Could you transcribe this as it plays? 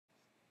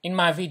In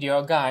my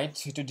video guide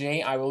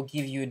today I will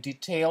give you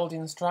detailed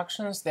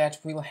instructions that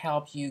will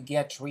help you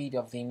get rid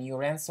of the new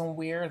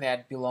ransomware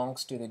that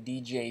belongs to the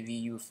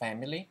DJVU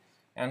family,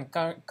 and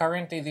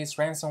currently this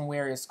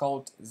ransomware is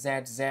called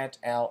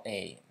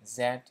Zzla.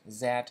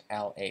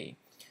 Zzla.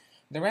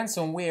 The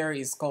ransomware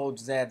is called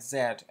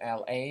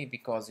Zzla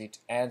because it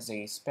adds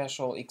a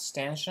special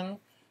extension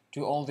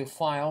to all the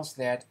files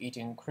that it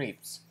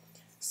encrypts.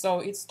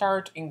 So it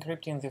starts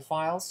encrypting the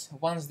files.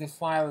 Once the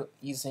file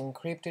is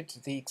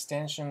encrypted, the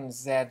extension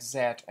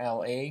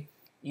Zzla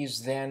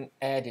is then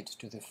added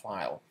to the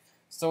file.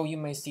 So you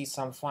may see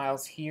some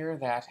files here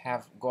that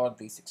have got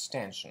this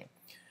extension.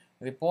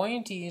 The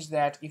point is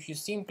that if you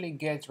simply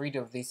get rid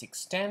of this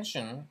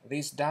extension,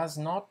 this does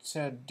not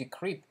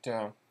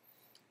decrypt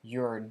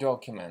your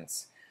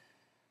documents.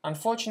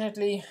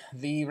 Unfortunately,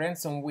 the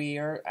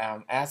ransomware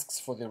asks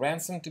for the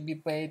ransom to be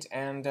paid,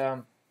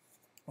 and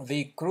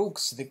the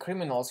crooks, the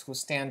criminals who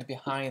stand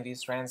behind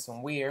this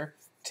ransomware,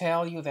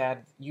 tell you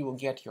that you will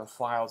get your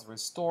files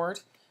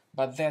restored,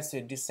 but that's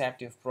a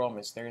deceptive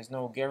promise. There is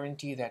no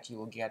guarantee that you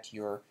will get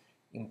your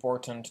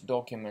important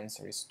documents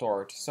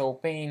restored. So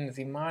paying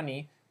the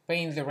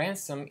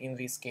ransom in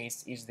this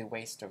case is the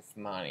waste of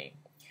money.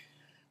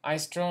 I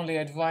strongly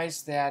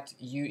advise that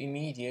you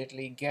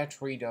immediately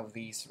get rid of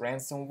this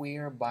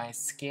ransomware by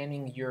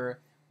scanning your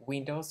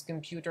Windows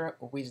computer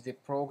with the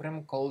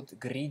program called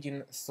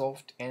Gridin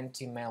Soft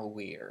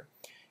Anti-Malware.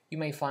 You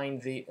may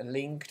find the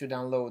link to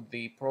download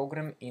the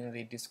program in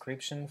the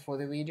description for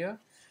the video,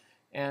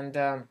 and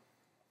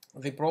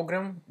the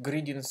program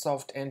Gridin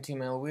Soft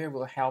Anti-Malware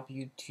will help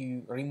you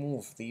to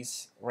remove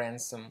this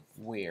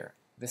ransomware.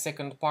 The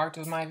second part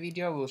of my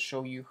video will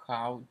show you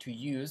how to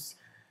use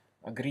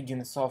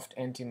Gridin Soft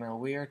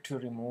Anti-Malware to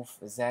remove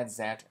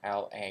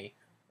Zzla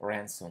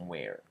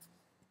ransomware.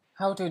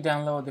 How to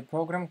download the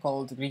program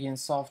called Gridin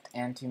Soft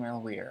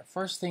Anti-Malware.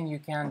 First thing you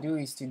can do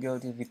is to go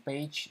to the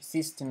page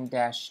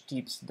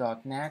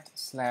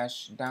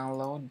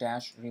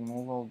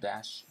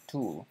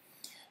system-tips.net/download-removal-tool.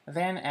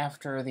 Then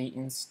after the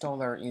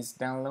installer is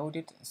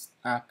downloaded,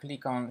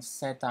 click on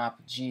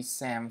Setup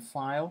GSAM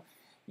file,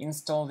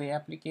 install the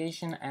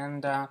application,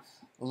 and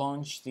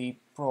launch the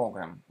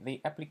program. The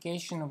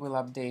application will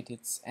update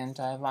its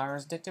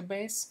antivirus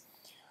database.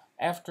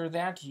 After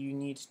that, you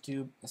need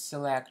to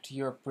select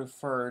your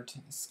preferred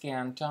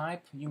scan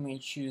type. You may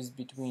choose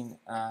between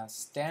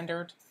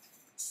standard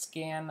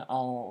scan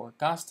or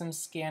custom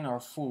scan or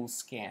full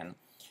scan.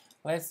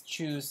 Let's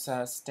choose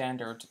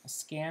standard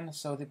scan.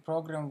 So the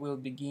program will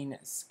begin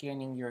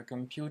scanning your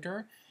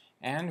computer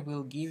and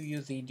will give you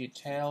the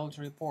detailed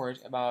report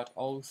about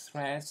all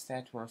threats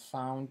that were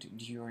found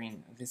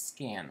during the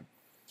scan.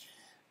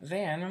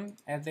 Then,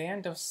 at the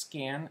end of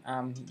scan,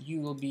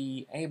 you will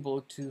be able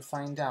to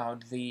find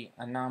out the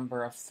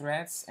number of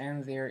threats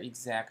and their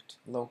exact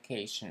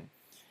location.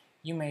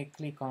 You may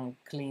click on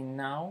Clean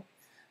Now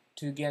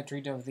to get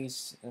rid of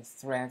these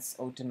threats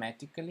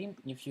automatically.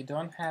 If you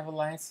don't have a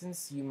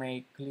license, you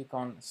may click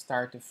on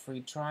Start a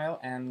free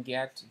trial and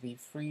get the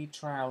free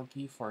trial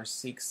key for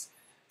 6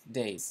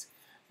 days.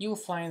 You'll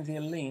find the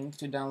link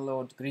to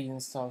download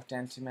Gridin Soft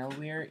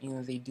Anti-Malware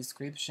in the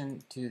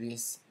description to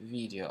this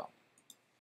video.